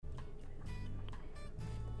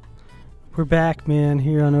We're back, man,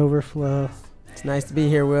 here on Overflow. It's nice to be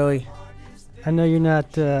here, Willie. I know you're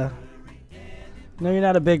not a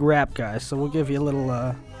big rap guy, so we'll give you a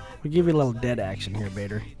little dead action here,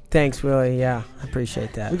 Bader. Thanks, Willie. Yeah, I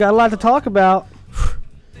appreciate that. We got a lot to talk about.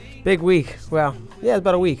 Big week. Well, yeah, it's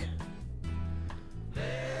about a week.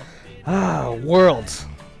 Worlds.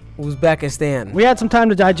 Uzbekistan. We had some time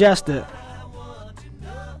to digest it.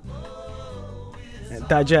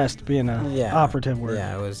 Digest being a operative word.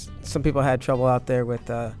 Yeah, it was. Some people had trouble out there with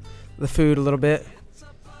the food a little bit.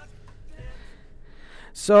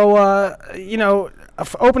 So,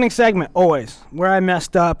 opening segment, always, where I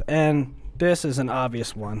messed up, and this is an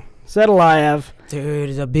obvious one. Zedelayev. Dude,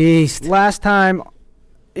 he's a beast. Last time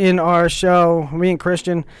in our show, me and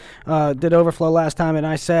Christian did Overflow last time, and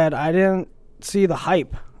I said I didn't see the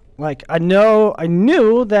hype. Like, I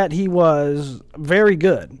knew that he was very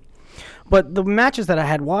good. But the matches that I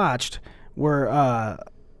had watched were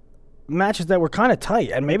matches that were kind of tight,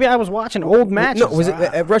 and maybe I was watching old matches. No, was it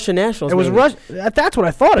at Russian Nationals? It was Russia. That's what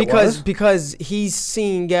I thought it was. Because he's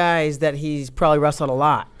seen guys that he's probably wrestled a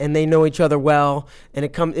lot, and they know each other well, and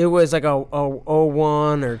it was like a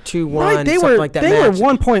 0-1 or 2-1, right, something like that. They were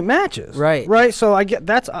 1-point matches, right? So I get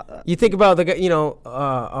that's. You think about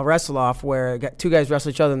a wrestle off where two guys wrestle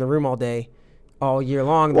each other in the room all day. All year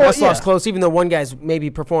long. The wrestle-off's close, even though one guy's maybe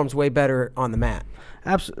performs way better on the mat.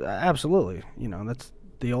 Absolutely. That's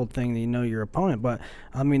the old thing that you know your opponent. But,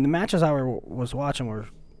 I mean, the matches I was watching were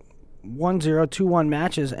 1-0, 2-1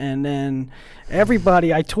 matches. And then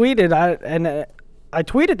everybody, I tweeted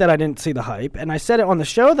that I didn't see the hype. And I said it on the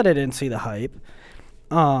show that I didn't see the hype.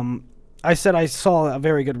 I said I saw a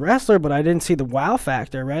very good wrestler, but I didn't see the wow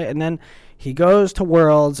factor, right? And then he goes to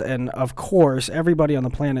Worlds, and of course, everybody on the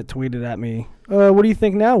planet tweeted at me, what do you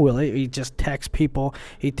think now, Willie? He just texts people.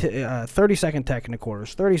 30-second tech in the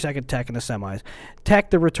quarters, 30-second tech in the semis. Tech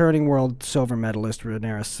the returning world silver medalist,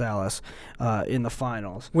 Rhaenyra Salas, in the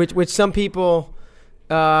finals. Which some people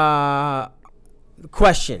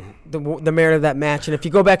question the merit of that match. And if you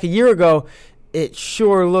go back a year ago, it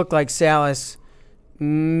sure looked like Salas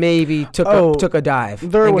maybe took a dive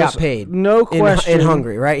and got paid. No question. In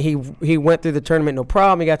Hungary, right? He went through the tournament, no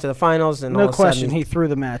problem. He got to the finals, and no question, he threw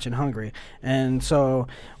the match in Hungary. And so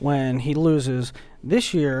when he loses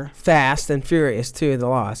this year, fast and furious too, the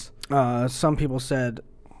loss. Some people said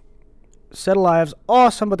Zedelaev's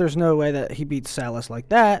awesome, but there's no way that he beats Salas like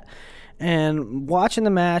that. And watching the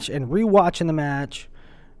match and rewatching the match,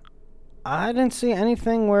 I didn't see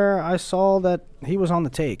anything where I saw that he was on the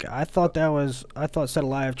take. I thought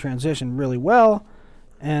Zedelayev transitioned really well,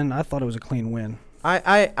 and I thought it was a clean win.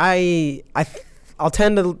 I'll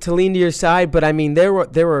tend to lean to your side, but I mean there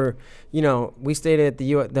were we stayed at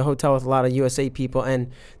the hotel with a lot of USA people,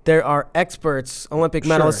 and there are experts, Olympic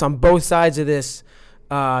medalists on both sides of this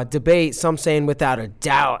debate. Some saying without a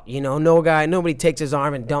doubt, nobody takes his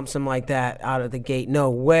arm and dumps him like that out of the gate. No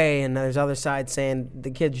way. And there's other sides saying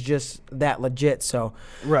the kid's just that legit. So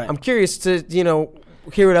right. I'm curious to,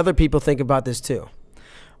 hear what other people think about this too.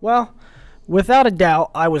 Well, without a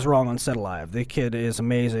doubt, I was wrong on Zedelayev. The kid is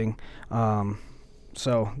amazing.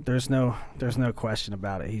 So there's no question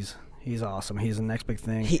about it. He's awesome. He's the next big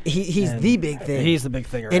thing. He's the big thing. He's the big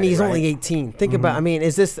thing already, and he's right? only 18. Think about,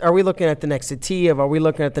 are we looking at the next Satiev? Are we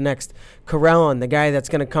looking at the next Karelin, the guy that's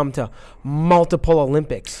going to come to multiple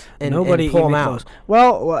Olympics and pull him out?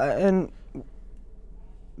 Well, and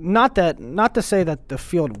not to say that the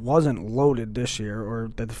field wasn't loaded this year or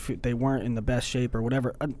that they weren't in the best shape or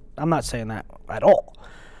whatever. I'm not saying that at all.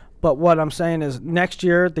 But what I'm saying is next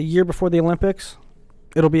year, the year before the Olympics,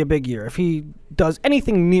 it'll be a big year. If he does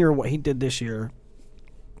anything near what he did this year,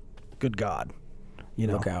 good God.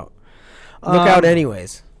 Look out. Look out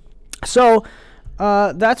anyways. So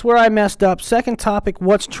that's where I messed up. Second topic,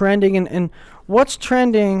 what's trending, and what's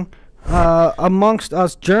trending amongst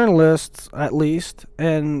us journalists, at least,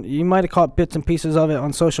 and you might have caught bits and pieces of it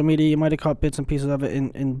on social media. You might have caught bits and pieces of it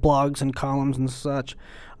in blogs and columns and such.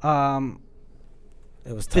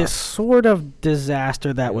 It was tough. This sort of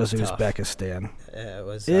disaster that was Uzbekistan. It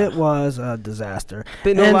was a disaster.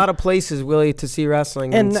 Been in a lot of places, Willie, to see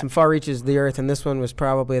wrestling, and some far reaches of the earth, and this one was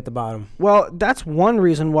probably at the bottom. Well, that's one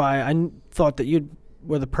reason why I thought that you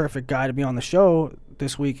were the perfect guy to be on the show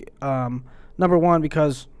this week. Number one,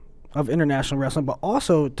 because of international wrestling, but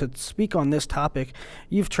also to speak on this topic.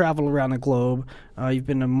 You've traveled around the globe. You've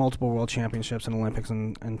been to multiple world championships and Olympics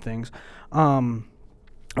and things.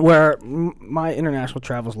 Where my international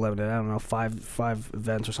travel is limited. I don't know, five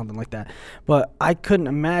events or something like that. But I couldn't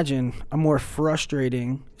imagine a more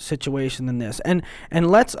frustrating situation than this. And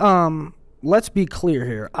let's be clear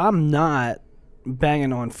here. I'm not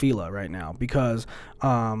banging on Fila right now because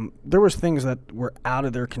there was things that were out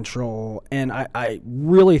of their control, and I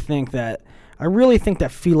really think that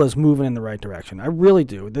Fila's moving in the right direction. I really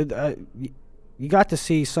do. You got to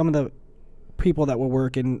see some of the people that were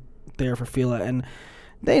working there for Fila, and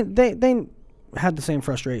they had the same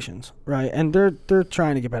frustrations, right? And they're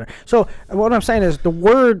trying to get better. So what I'm saying is the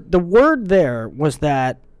word there was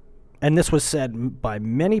that, and this was said by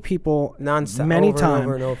many people nonstop, many times,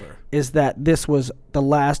 over and over, is that this was the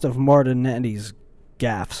last of Martinetti's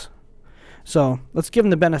gaffes. So let's give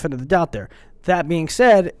him the benefit of the doubt there. That being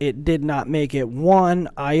said, it did not make it one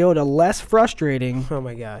iota less frustrating. Oh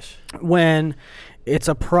my gosh. When it's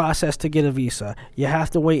a process to get a visa. You have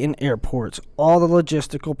to wait in airports. All the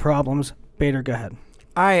logistical problems. Bader, go ahead.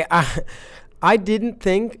 I didn't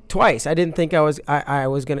think twice. I didn't think I was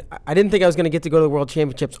gonna get to go to the World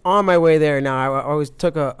Championships on my way there. Now I always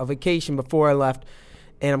took a vacation before I left,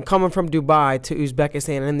 and I'm coming from Dubai to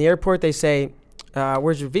Uzbekistan. And in the airport they say,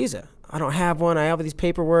 "Where's your visa?" I don't have one. I have these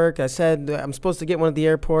paperwork. I said I'm supposed to get one at the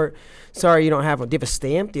airport. Sorry, you don't have one. Do you have a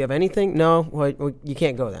stamp? Do you have anything? No. Well, you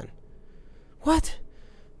can't go then. What?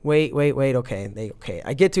 Wait. Okay.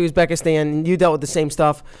 I get to Uzbekistan, and you dealt with the same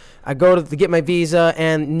stuff. I go to get my visa,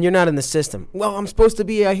 and you're not in the system. Well, I'm supposed to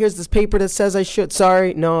be. Here's this paper that says I should.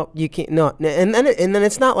 Sorry, no, you can't. No, and then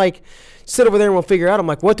it's not like sit over there and we'll figure it out. I'm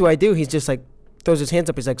like, what do I do? He's just like throws his hands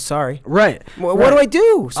up. He's like, sorry. Right. What do I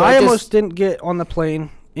do? So I almost didn't get on the plane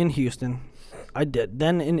in Houston. I did.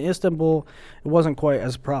 Then in Istanbul, it wasn't quite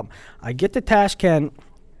as a problem. I get to Tashkent,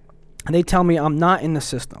 and they tell me I'm not in the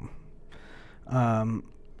system.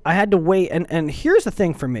 I had to wait, and here's the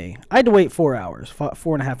thing for me. I had to wait 4 hours,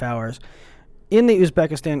 4.5 hours, in the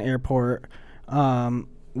Uzbekistan airport,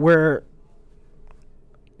 where,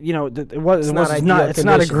 it's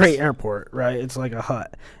not a great airport, right? It's like a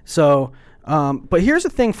hut. So, but here's the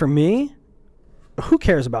thing for me. Who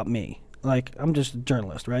cares about me? Like, I'm just a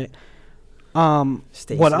journalist, right?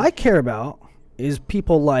 What I care about is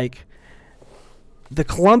people like the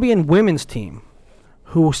Colombian women's team,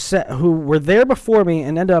 who were there before me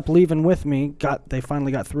and ended up leaving with me. They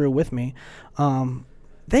finally got through with me.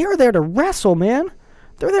 They are there to wrestle, man.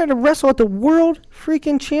 They're there to wrestle at the World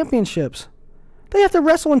freaking Championships. They have to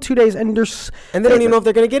wrestle in 2 days, and they don't even know if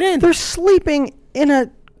they're going to get in. They're sleeping in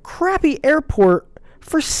a crappy airport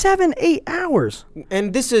for 7-8 hours.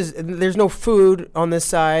 And there's no food on this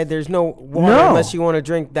side. There's no water unless you want to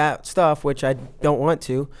drink that stuff, which I don't want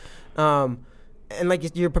to. And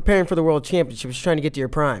like you're preparing for the World Championships, trying to get to your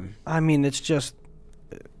prime. I mean, it's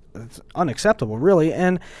unacceptable, really.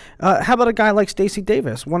 And how about a guy like Stacey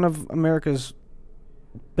Davis, one of America's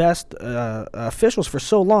best officials for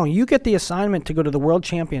so long? You get the assignment to go to the World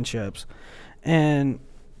Championships, and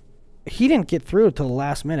he didn't get through till the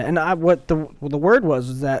last minute. And what the word was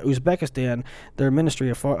is that Uzbekistan, their Ministry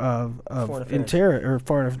of Foreign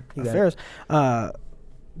Affairs,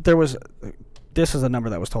 there was. This is a number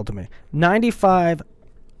that was told to me. 95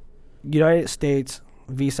 United States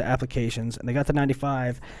visa applications, and they got to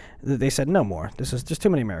 95. They said no more. This is just too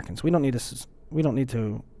many Americans. We don't need this. We don't need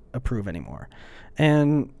to approve anymore.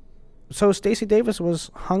 And so Stacey Davis was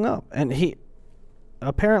hung up, and he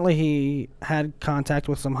had contact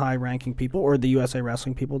with some high-ranking people, or the USA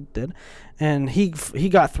Wrestling people did, and he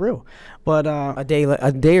got through. But a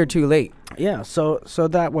day or two late. Yeah. So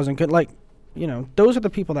that wasn't good. Like, those are the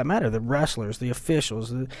people that matter, the wrestlers, the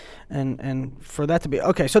officials, and for that to be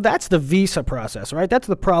okay. So that's the visa process, right? That's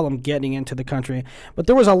the problem getting into the country. But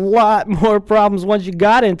there was a lot more problems once you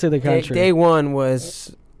got into the country. Day one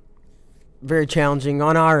was very challenging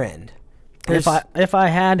on our end. If I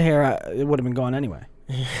had hair, it would have been gone anyway.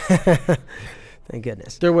 Thank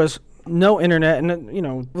goodness. There was no internet,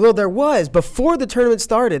 and Well, there was. Before the tournament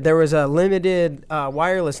started, there was a limited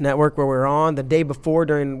wireless network where we were on. The day before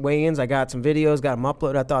during weigh-ins, I got some videos, got them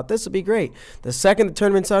uploaded. I thought, this would be great. The second the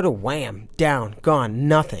tournament started, wham, down, gone,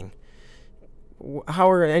 nothing. How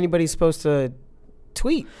are anybody supposed to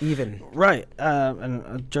tweet even? Right. And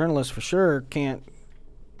a journalist for sure can't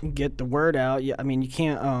get the word out. Yeah, I mean, you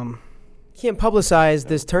can't publicize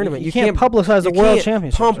this tournament. You can't publicize the World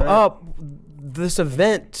Championships. Pump right? up this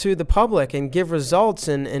event to the public and give results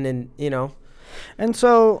and. And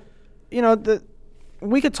so,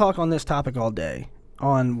 we could talk on this topic all day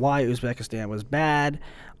on why Uzbekistan was bad,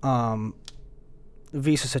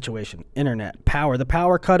 visa situation, internet, power. The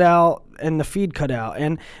power cut out and the feed cut out.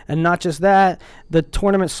 And not just that, the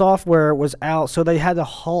tournament software was out, so they had to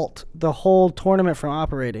halt the whole tournament from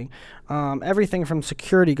operating. Everything from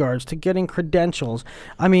security guards to getting credentials.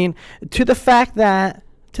 I mean, to the fact that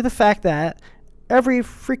every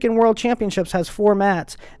freaking World Championships has 4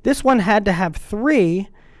 mats. This one had to have 3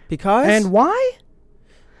 Because? And why?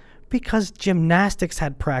 Because gymnastics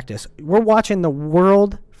had practice. We're watching the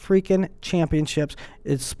World freaking Championships.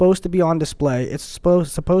 It's supposed to be on display. It's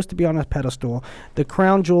supposed to be on a pedestal. The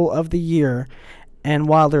crown jewel of the year. And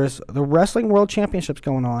while there's the Wrestling World Championships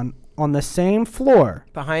going on the same floor.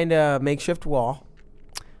 Behind a makeshift wall.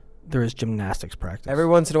 There is gymnastics practice. Every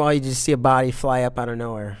once in a while, you just see a body fly up out of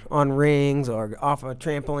nowhere on rings or off a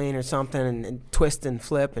trampoline or something and twist and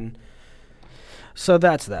flip. And so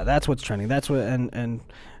that's that. That's what's trending. That's what, and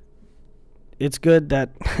it's good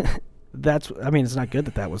that I mean, it's not good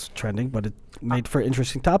that was trending, but it made for an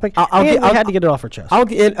interesting topic. We had to get it off our chest. I'll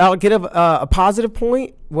get a positive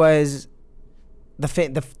point was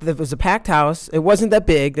there was a packed house. It wasn't that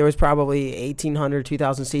big. There was probably 1,800,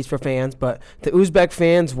 2,000 seats for fans, but the Uzbek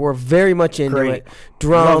fans were very much into it.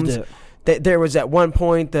 Drums. Loved it. There was at one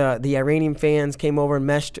point the Iranian fans came over and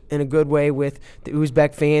meshed in a good way with the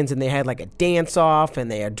Uzbek fans, and they had like a dance off,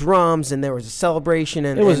 and they had drums, and there was a celebration,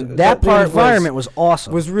 and the environment was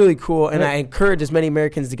awesome. Was really cool, and I encourage as many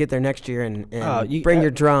Americans to get there next year and bring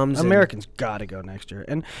your drums. Americans got to go next year,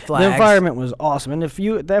 and flags. The environment was awesome. And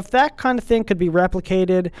if that kind of thing could be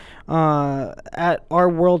replicated at our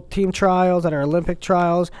World Team Trials, at our Olympic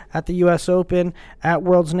Trials, at the U.S. Open, at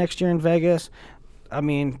Worlds next year in Vegas, I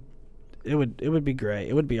mean. It would be great.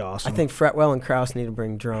 It would be awesome. I think Fretwell and Krause need to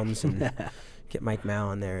bring drums and get Mike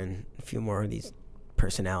Mao in there and a few more of these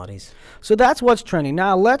personalities. So that's what's trending.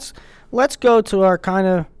 Now let's go to our kind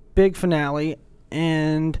of big finale.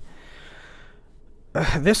 And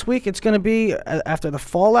this week it's going to be after the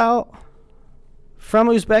fallout from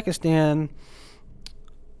Uzbekistan.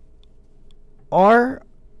 Are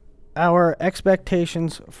our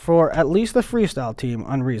expectations for at least the freestyle team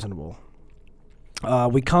unreasonable?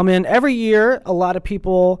 We come in every year. A lot of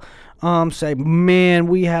people say, "Man,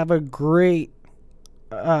 we have a great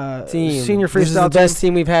team. Senior freestyle team. This is the best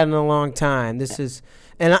team we've had in a long time." This is,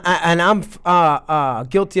 and I'm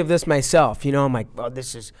guilty of this myself. You know, I'm like, "Oh,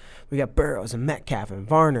 we got Burroughs and Metcalf and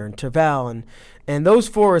Varner and Tervel and those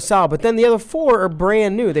four are solid." But then the other four are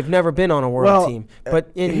brand new. They've never been on a world team.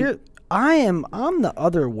 But I'm the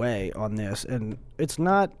other way on this, and it's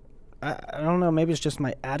not. I don't know. Maybe it's just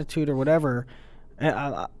my attitude or whatever.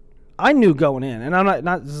 And I knew going in, and I'm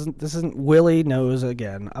not. This isn't Willie knows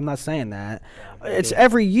again. I'm not saying that. It's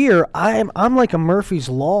every year. I'm like a Murphy's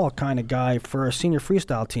Law kind of guy for a senior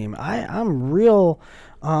freestyle team. I'm real.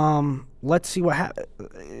 Let's see what happens.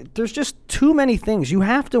 There's just too many things. You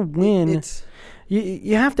have to win.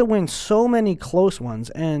 You have to win so many close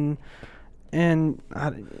ones, and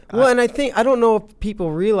I think I don't know if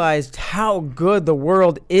people realized how good the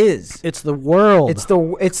world is. It's the world. It's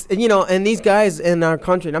and these guys in our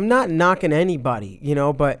country. And I'm not knocking anybody,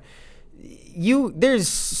 but there's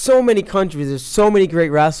so many countries. There's so many great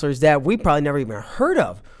wrestlers that we probably never even heard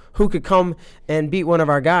of who could come and beat one of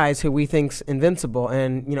our guys who we think's invincible.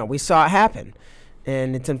 And we saw it happen,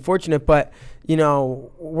 and it's unfortunate, but.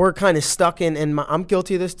 We're kind of stuck in I'm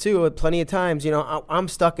guilty of this too plenty of times. I'm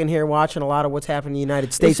stuck in here watching a lot of what's happening in the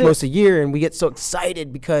United States most of the year, and we get so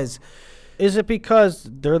excited because... Is it because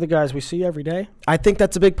they're the guys we see every day? I think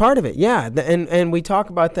that's a big part of it, yeah. And we talk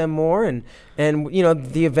about them more, and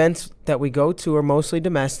the events that we go to are mostly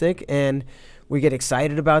domestic, and we get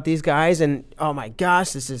excited about these guys, and oh my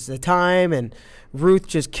gosh, this is the time, and Ruth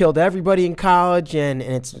just killed everybody in college, and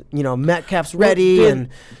it's Metcalf's ready, and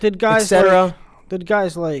did guys etc. Did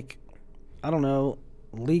guys like I don't know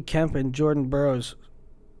Lee Kemp and Jordan Burroughs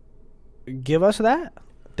give us that?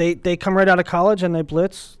 They come right out of college and they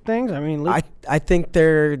blitz things. I mean, I think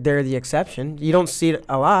they're the exception. You don't see it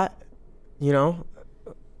a lot, Yeah.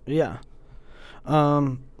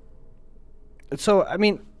 So I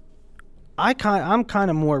mean, I'm kind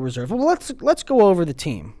of more reserved. Well, let's go over the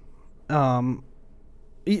team.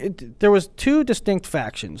 There was two distinct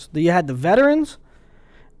factions. You had the veterans,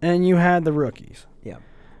 and you had the rookies. Yeah.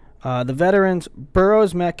 The veterans: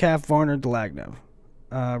 Burroughs, Metcalf, Varner, Dlagnev.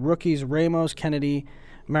 Rookies: Ramos, Kennedy,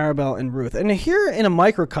 Maribel, and Ruth. And here in a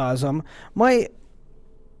microcosm, might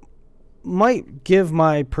give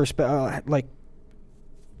my perspective,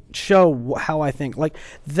 show how I think. Like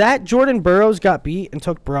that Jordan Burroughs got beat and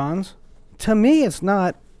took bronze. To me, it's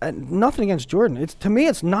not. Nothing against Jordan. To me,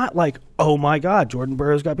 it's not like, oh my God, Jordan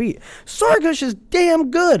Burroughs got beat. Sargush is damn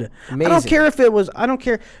good. Amazing. I don't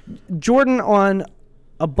care Jordan on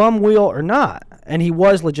a bum wheel or not. And he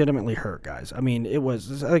was legitimately hurt, guys. I mean, it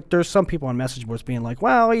was like there's some people on message boards being like,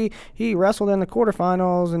 well, he wrestled in the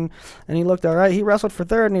quarterfinals and he looked all right. He wrestled for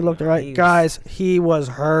third and he looked all right. Guys, he was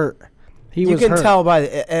hurt. You can tell by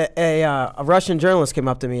a Russian journalist came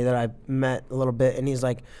up to me that I met a little bit, and he's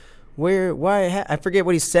like, I forget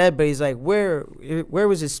what he said, but he's like, where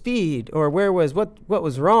was his speed, or where was what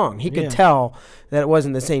was wrong? He could tell that it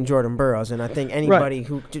wasn't the same Jordan Burroughs, and I think anybody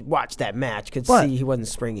who watched that match could see he wasn't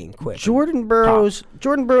springing quick. Jordan Burroughs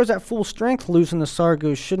at full strength losing to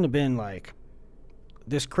Sargoos shouldn't have been like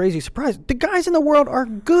this crazy surprise. The guys in the world are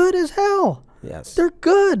good as hell. Yes, they're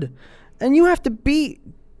good, and you have to beat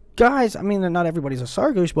guys. I mean, not everybody's a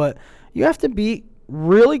Sargoos, but you have to beat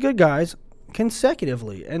really good guys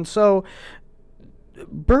consecutively. And so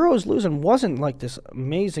Burroughs losing wasn't like this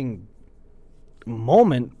amazing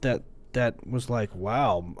moment that was like,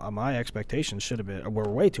 wow, my expectations were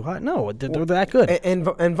way too high. No, they're that good.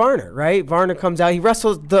 And Varner, right? Varner comes out. He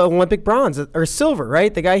wrestles the Olympic bronze or silver,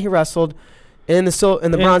 right? The guy he wrestled in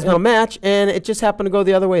the bronze medal match, and it just happened to go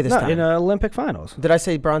the other way this time. In Olympic finals. Did I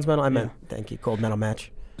say bronze medal? I meant, thank you, gold medal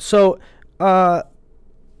match. So, okay,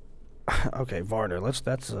 Varner.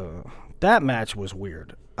 That match was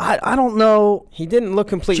weird. I don't know. He didn't look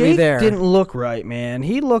completely Jake there. Didn't look right, man.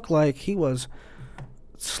 He looked like he was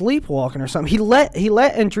sleepwalking or something. He let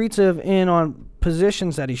Andreitsev in on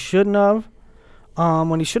positions that he shouldn't have.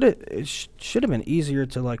 When he should have been easier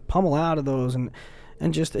to like pummel out of those, and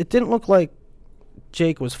just it didn't look like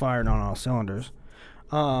Jake was firing on all cylinders.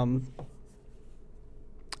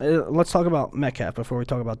 Let's talk about Metcalf before we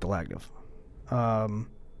talk about Delagnov.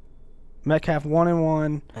 Metcalf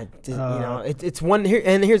 1-1. It's one here,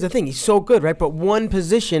 and here's the thing: he's so good, right? But one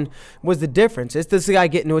position was the difference. It's this guy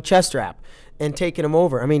getting to a chest wrap and taking him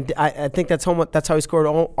over. I mean, I think that's how he scored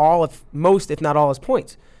most, if not all, his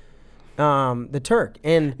points. The Turk.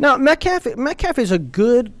 And now Metcalf is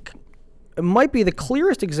it might be the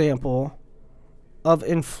clearest example of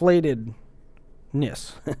inflatedness,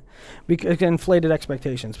 because inflated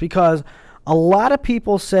expectations. Because a lot of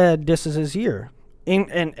people said this is his year,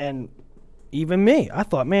 and even me, I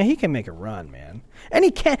thought, man, he can make a run, man, and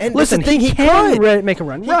he can. And listen, he can make a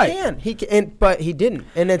run, right? He can, but he didn't,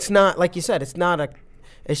 and it's not like you said.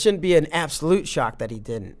 It shouldn't be an absolute shock that he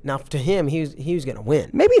didn't. Now, to him, he was going to win.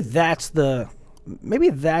 Maybe that's the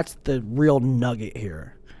real nugget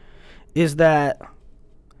here, is that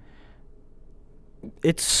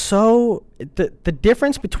it's so the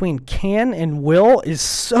difference between can and will is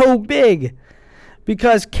so big,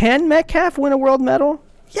 because can Metcalf win a world medal?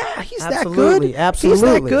 Yeah, he's that good. Absolutely. He's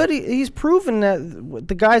that good. He's proven that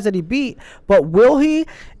the guys that he beat. But will he?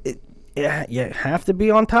 You have to be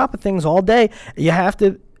on top of things all day. You have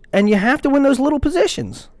to win those little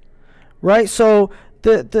positions, right? So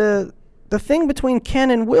the thing between can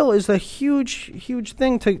and will is a huge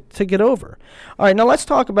thing to get over. All right, now let's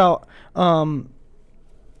talk about Tervel.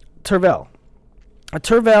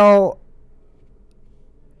 Tervel.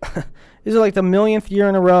 Is it like the millionth year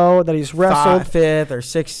in a row that he's wrestled? Fifth or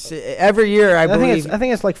sixth every year, I believe. I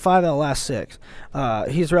think it's like 5 out of the last 6.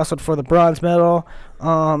 He's wrestled for the bronze medal.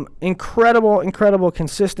 Incredible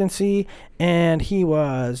consistency, and he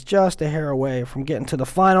was just a hair away from getting to the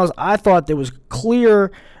finals. I thought there was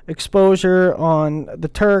clear exposure on the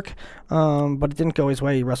Turk, but it didn't go his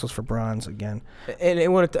way. He wrestles for bronze again.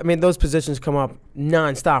 And those positions come up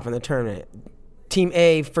nonstop in the tournament. Team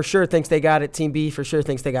A for sure thinks they got it. Team B for sure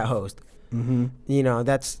thinks they got hosed. Mm-hmm.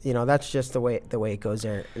 That's just the way it goes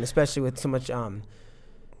there, and especially with so much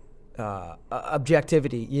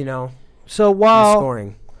objectivity. So while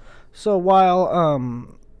scoring.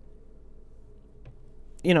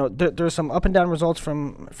 There's some up and down results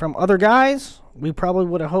from other guys. We probably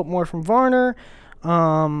would have hoped more from Varner.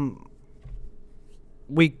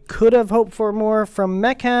 We could have hoped for more from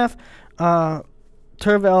Metcalf.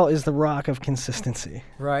 Tervel is the rock of consistency.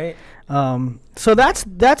 Right. So that's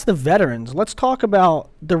the veterans. Let's talk about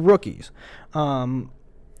the rookies.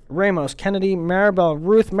 Ramos, Kennedy, Maribel,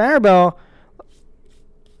 Ruth. Maribel,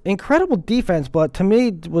 incredible defense, but to me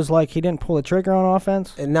it was like he didn't pull the trigger on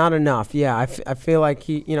offense. And not enough. Yeah, I feel like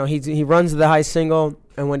he runs the high single,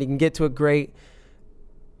 and when he can get to it, great.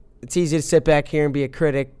 It's easy to sit back here and be a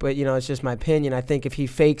critic, but it's just my opinion. I think if he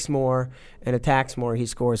fakes more and attacks more, he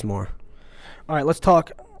scores more. All right, let's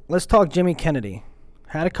talk Jimmy Kennedy.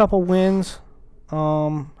 Had a couple wins. He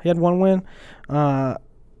had one win.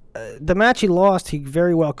 The match he lost, he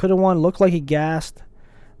very well could have won. Looked like he gassed.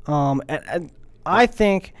 And I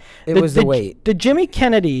think it was the weight. The Jimmy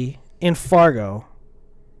Kennedy in Fargo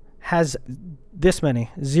has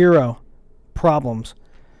 0 problems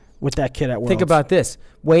with that kid at Worlds. Think about this.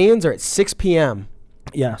 Weigh-ins are at 6 p.m.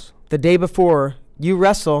 Yes. The day before you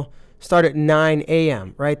wrestle, start at 9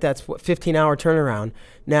 a.m., right? That's 15-hour turnaround.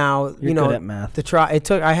 Now, You're good at math.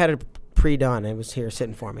 I had it pre-done. It was here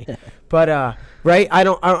sitting for me. But right, I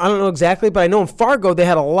don't know exactly, but I know in Fargo they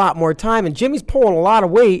had a lot more time, and Jimmy's pulling a lot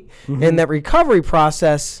of weight, and that recovery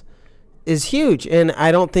process is huge, and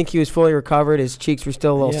I don't think he was fully recovered. His cheeks were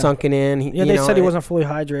still a little sunken in. They said he wasn't fully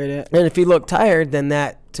hydrated. And if he looked tired, then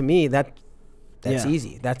that, to me, that's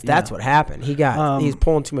easy. That's what happened. He's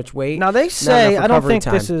pulling too much weight. Now they say, I don't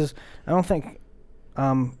think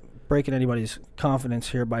breaking anybody's confidence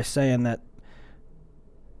here by saying that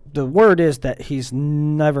the word is that he's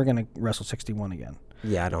never going to wrestle 61 again.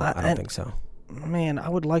 Yeah, I don't think so. Man, I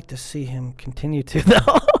would like to see him continue to,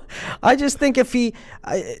 though. I just think if it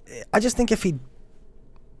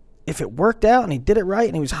worked out and he did it right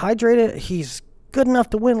and he was hydrated, he's good enough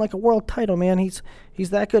to win like a world title, man. He's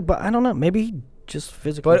that good, but I don't know. Maybe he just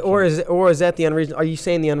physically. But or is that the unreasonable? Are you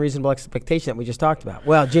saying the unreasonable expectation that we just talked about?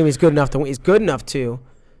 Well, Jimmy's good enough to win. He's good enough to,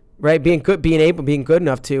 right? Being good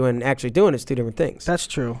enough to, and actually doing it's two different things. That's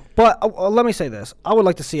true. But let me say this: I would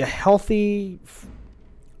like to see a healthy,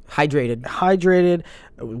 hydrated,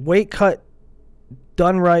 weight cut,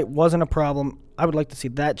 done right, wasn't a problem. I would like to see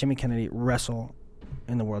that Jimmy Kennedy wrestle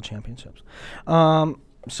in the World Championships.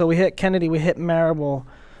 So we hit Kennedy, we hit Marable.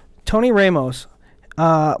 Tony Ramos,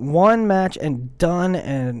 one match and done,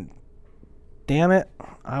 and damn it,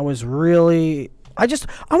 I wanted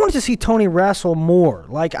to see Tony wrestle more.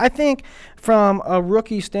 Like, I think from a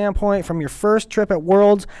rookie standpoint, from your first trip at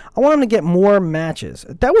Worlds, I want him to get more matches.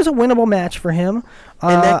 That was a winnable match for him.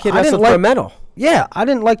 And that kid wrestled for a medal. Yeah, I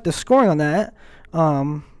didn't like the scoring on that.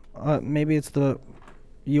 Maybe it's the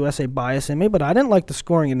USA bias in me, but I didn't like the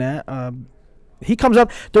scoring in that. He comes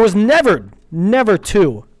up. There was never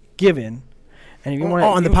two given. And if you want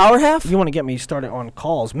on the power half, you want to get me started on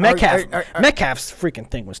calls. Metcalf's freaking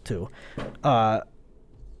thing was two.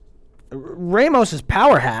 Ramos's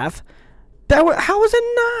power half. How was it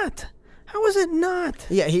not? How was it not?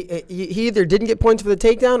 Yeah, he either didn't get points for the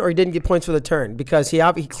takedown or he didn't get points for the turn, because he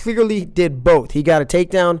clearly did both. He got a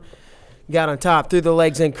takedown, got on top, threw the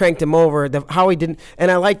legs in, cranked him over. How he didn't, and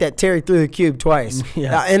I like that Terry threw the cube twice.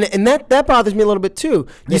 Yeah. And that bothers me a little bit too.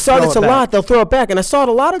 You saw this a lot. They'll throw it back, and I saw it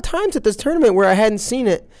a lot of times at this tournament where I hadn't seen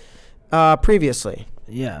it previously.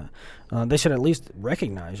 Yeah, they should at least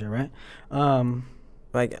recognize you, right?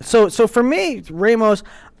 So for me, Ramos,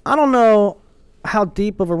 I don't know how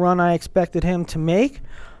deep of a run I expected him to make,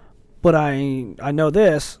 but I know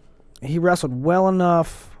this: he wrestled well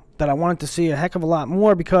enough that I wanted to see a heck of a lot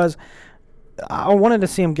more, because I wanted to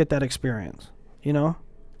see him get that experience, you know.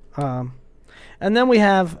 And then we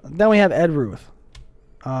have Ed Ruth,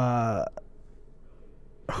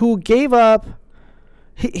 who gave up.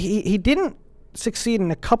 He didn't succeed in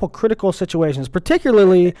a couple critical situations,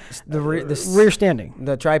 particularly the rear standing,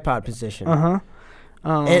 the tripod position.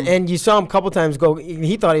 And you saw him a couple times go.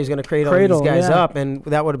 He thought he was going to cradle these guys up, and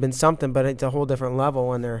that would have been something. But it's a whole different level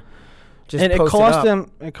when they're just and posted up.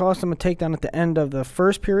 It cost him a takedown at the end of the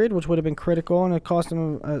first period, which would have been critical, and it cost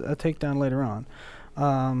him a takedown later on.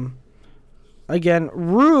 Again,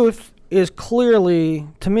 Ruth is clearly,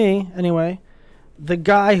 to me anyway, the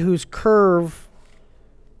guy whose curve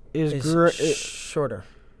is shorter.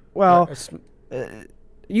 Well,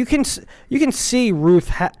 you can see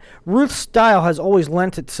Ruth's style has always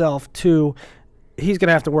lent itself to, he's going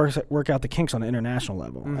to have to work out the kinks on the international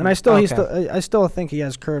level. Mm-hmm. And I still think he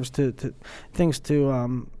has curves to things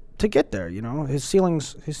to get there, you know. His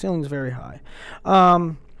ceiling's very high.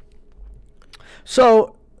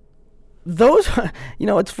 So those, you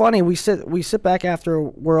know, it's funny, we sit back after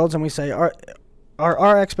Worlds and we say, are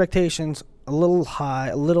our expectations a little high,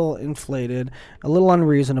 a little inflated, a little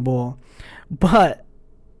unreasonable? But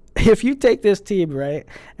if you take this team, right,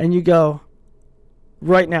 and you go,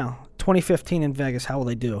 right now, 2015 in Vegas, how will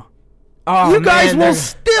they do? Oh, you guys will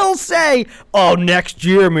still say, oh, next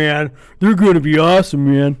year, man, they're going to be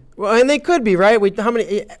awesome, man. Well, and they could be, right? We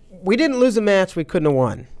didn't lose a match we couldn't have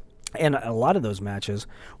won. And a lot of those matches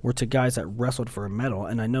were to guys that wrestled for a medal.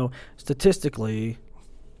 And I know statistically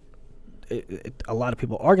a lot of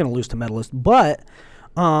people are going to lose to medalists, but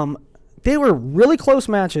they were really close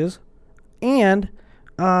matches, and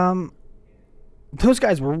those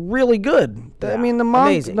guys were really good. Yeah, I mean, the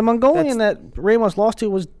Mongolian that Ramos lost to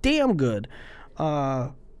was damn good.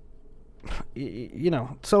 You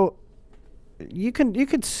know, so you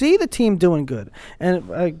could see the team doing good, and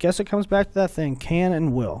I guess it comes back to that thing: can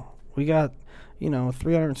and will. We got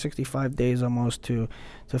 365 days almost to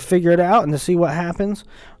figure it out and to see what happens.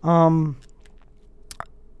 And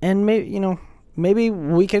maybe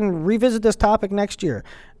we can revisit this topic next year.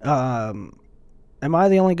 Am I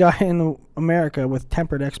the only guy in America with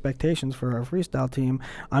tempered expectations for our freestyle team?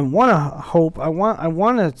 I want to hope. I want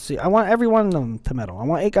every one of them to medal. I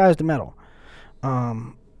want 8 guys to medal.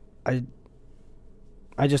 I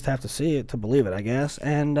just have to see it to believe it, I guess.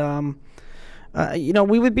 And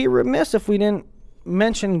we would be remiss if we didn't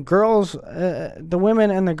mention girls, the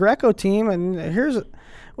women and the Greco team, and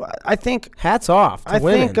I think hats off to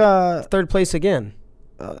women. think third place again.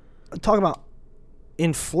 Talking about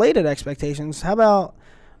inflated expectations. How about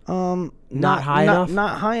not high enough?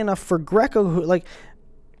 Not high enough for Greco. Who like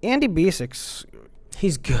Andy Besik's.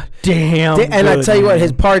 He's good. Damn. And I good, tell you what, man.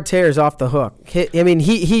 his parterre is off the hook. I mean,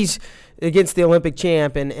 he's against the Olympic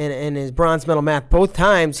champ and his bronze medal match. Both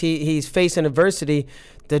times he's facing adversity.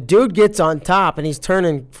 The dude gets on top and he's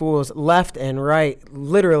turning fools left and right,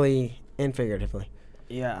 literally and figuratively.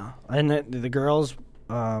 Yeah, and the girls.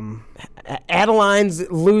 Adeline's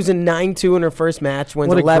losing 9-2 in her first match. Wins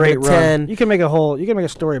What a great 11-10. run. You can make a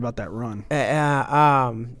story about that run.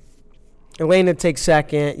 Elena takes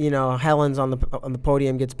second. Helen's on the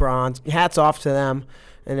podium, gets bronze. Hats off to them.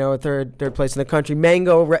 Third place in the country.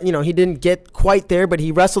 Mango, he didn't get quite there, but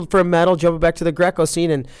he wrestled for a medal, jumping back to the Greco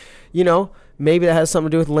scene, and maybe that has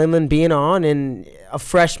something to do with Linlin being on and a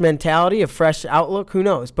fresh mentality, a fresh outlook. Who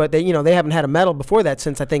knows? But they haven't had a medal before that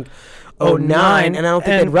since I think 2009, and I don't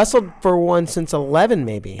think they'd wrestled for one since 2011,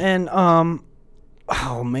 maybe. And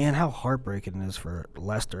oh man, how heartbreaking it is for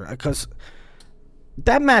Lester because.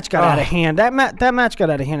 That match got out of hand. That match got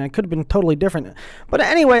out of hand. It could have been totally different. But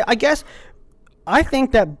anyway, I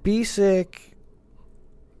think that Beesick,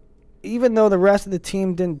 even though the rest of the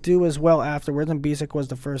team didn't do as well afterwards, and Beesick was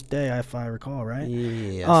the first day, if I recall, right?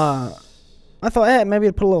 Yes. I thought, maybe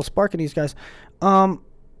it'd put a little spark in these guys. But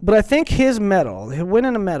I think his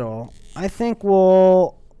winning a medal, I think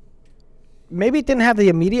maybe it didn't have the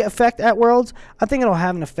immediate effect at Worlds. I think it'll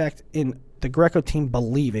have an effect in the Greco team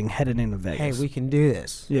believing headed into Vegas. Hey, we can do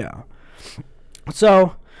this. Yeah.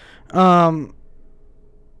 So,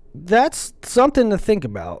 that's something to think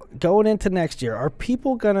about going into next year. Are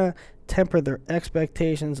people going to temper their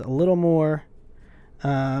expectations a little more?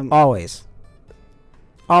 Always.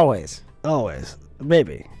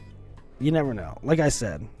 Maybe. You never know. Like I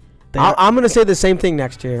said. I'm going to say the same thing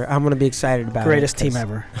next year. I'm going to be excited about greatest team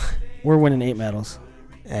ever. We're winning 8 medals.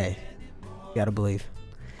 Hey, you got to believe.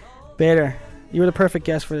 Bader, you were the perfect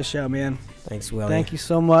guest for the show, man. Thanks, Willie. Thank you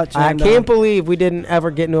so much. I can't believe we didn't ever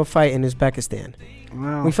get into a fight in Uzbekistan.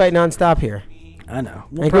 Wow. We fight nonstop here. I know.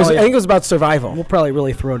 I think it was about survival. We'll probably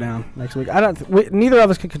really throw down next week. Neither of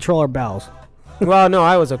us can control our bowels. Well, no,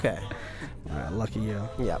 I was okay. All right, lucky you.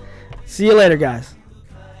 Yep. See you later, guys.